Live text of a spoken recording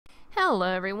Hello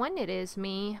everyone, it is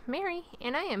me, Mary,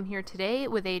 and I am here today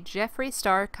with a Jeffree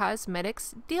Star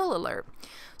Cosmetics deal alert.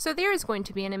 So there is going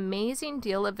to be an amazing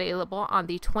deal available on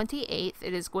the 28th.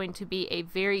 It is going to be a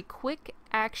very quick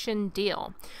action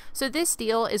deal. So this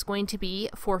deal is going to be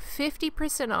for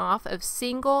 50% off of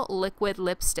single liquid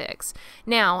lipsticks.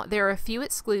 Now there are a few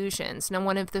exclusions. Now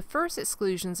one of the first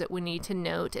exclusions that we need to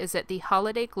note is that the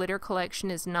holiday glitter collection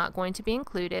is not going to be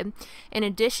included. In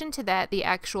addition to that, the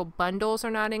actual bundles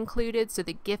are not included, so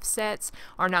the gift sets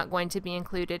are not going to be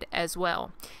included as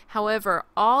well. However,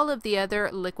 all of the other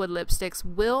liquid lipsticks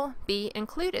will be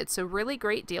included, so really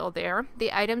great deal there.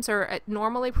 The items are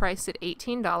normally priced at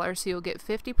 $18, so you'll get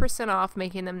 50% off,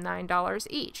 making them $9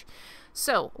 each.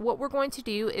 So what we're going to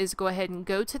do is go ahead and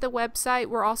go to the website.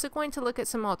 We're also going to look at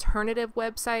some alternative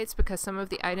websites because some of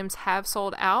the items have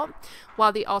sold out.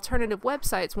 While the alternative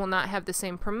websites will not have the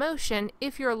same promotion,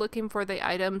 if you're looking for the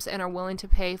items and are willing to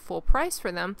pay full price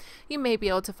for them, you may be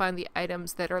able to find the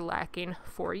items that are lacking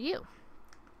for you.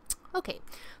 Okay,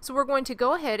 so we're going to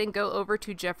go ahead and go over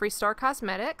to Jeffree Star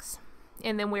Cosmetics,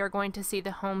 and then we are going to see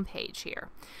the home page here.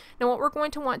 Now what we're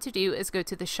going to want to do is go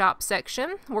to the shop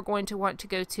section. We're going to want to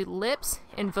go to lips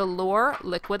and velour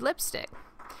liquid lipstick.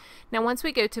 Now once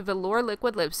we go to velour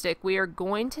liquid lipstick, we are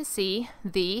going to see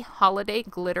the holiday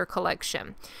glitter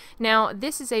collection. Now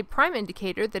this is a prime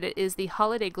indicator that it is the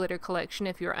holiday glitter collection.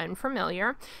 If you're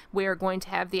unfamiliar, we are going to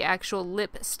have the actual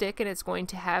lipstick and it's going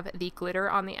to have the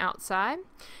glitter on the outside.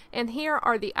 And here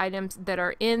are the items that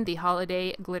are in the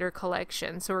holiday glitter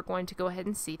collection. So we're going to go ahead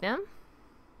and see them.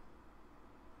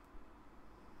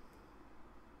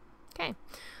 Okay,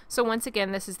 so once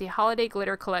again, this is the holiday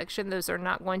glitter collection. Those are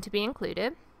not going to be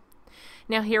included.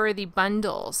 Now here are the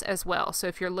bundles as well. So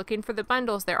if you're looking for the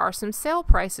bundles, there are some sale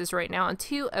prices right now on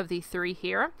 2 of the 3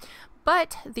 here.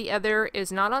 But the other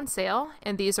is not on sale,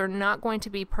 and these are not going to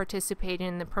be participating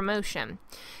in the promotion.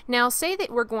 Now say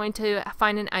that we're going to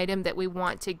find an item that we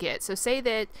want to get. So say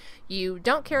that you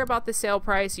don't care about the sale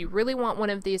price, you really want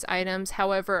one of these items,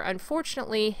 however,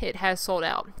 unfortunately it has sold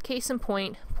out. Case in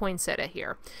point, poinsettia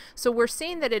here. So we're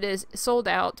seeing that it is sold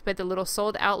out by the little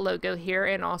sold out logo here,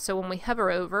 and also when we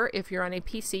hover over, if you're on a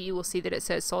PC, you will see that it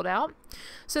says sold out.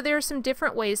 So there are some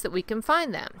different ways that we can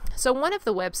find them. So one of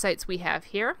the websites we have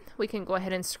here, we can go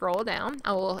ahead and scroll down.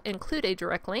 I will include a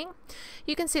direct link.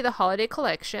 You can see the holiday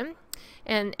collection,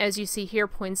 and as you see here,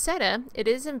 poinsettia, it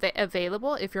is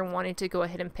available if you're wanting to go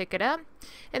ahead and pick it up.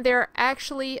 And there are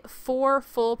actually 4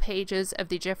 full pages of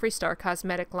the Jeffree Star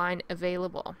Cosmetic line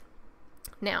available.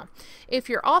 Now, if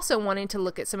you're also wanting to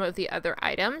look at some of the other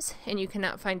items and you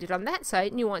cannot find it on that site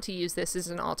and you want to use this as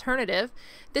an alternative,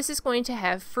 this is going to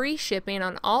have free shipping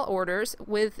on all orders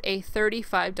with a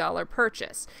 $35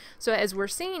 purchase. So as we're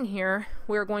seeing here,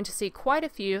 we're going to see quite a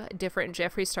few different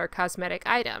Jeffree Star Cosmetic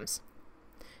items.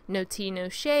 No tea, no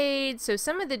shade. So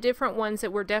some of the different ones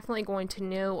that we're definitely going to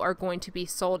know are going to be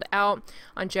sold out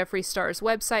on Jeffree Star's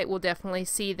website. We'll definitely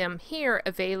see them here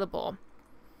available.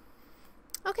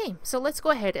 Okay, so let's go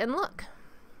ahead and look.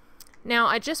 Now,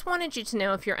 I just wanted you to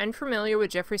know, if you're unfamiliar with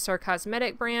Jeffree Star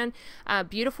Cosmetic brand,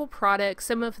 beautiful products.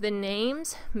 Some of the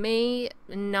names may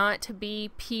not be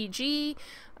PG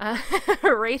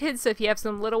rated, so if you have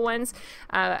some little ones,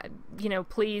 you know,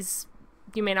 please,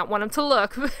 you may not want them to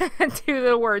look to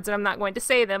the words, and I'm not going to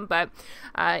say them, but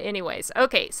anyways.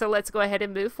 Okay, so let's go ahead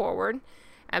and move forward.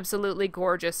 Absolutely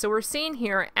gorgeous. So we're seeing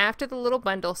here, after the little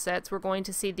bundle sets, we're going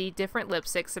to see the different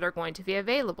lipsticks that are going to be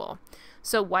available.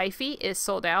 So Wifey is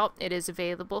sold out. It is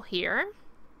available here.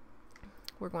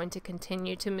 We're going to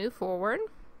continue to move forward.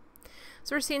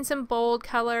 So we're seeing some bold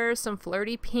colors, some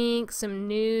flirty pinks, some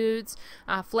nudes,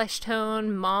 flesh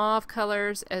tone, mauve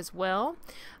colors as well.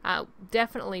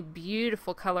 Definitely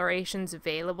beautiful colorations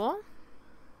available.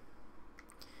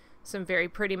 Some very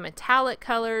pretty metallic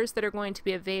colors that are going to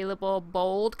be available,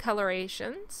 bold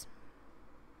colorations.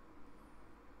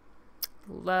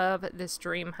 Love this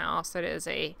dream house. It is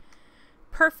a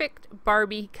perfect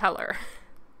Barbie color.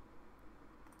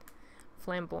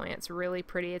 Flamboyant's really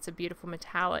pretty. It's a beautiful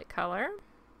metallic color.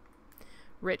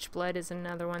 Rich Blood is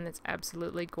another one that's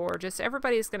absolutely gorgeous.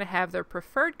 Everybody's going to have their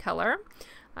preferred color.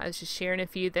 I was just sharing a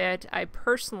few that I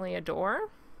personally adore.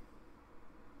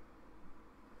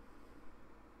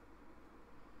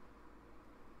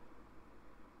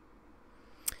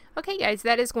 Okay guys,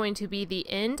 that is going to be the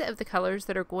end of the colors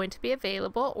that are going to be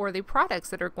available, or the products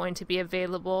that are going to be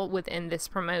available within this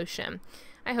promotion.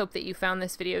 I hope that you found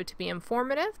this video to be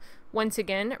informative. Once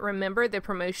again, remember the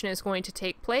promotion is going to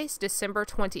take place December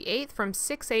 28th from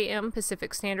 6 a.m.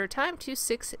 Pacific Standard Time to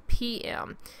 6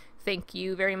 p.m. Thank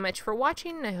you very much for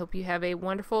watching. I hope you have a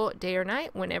wonderful day or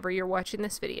night whenever you're watching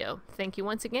this video. Thank you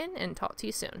once again, and talk to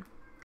you soon.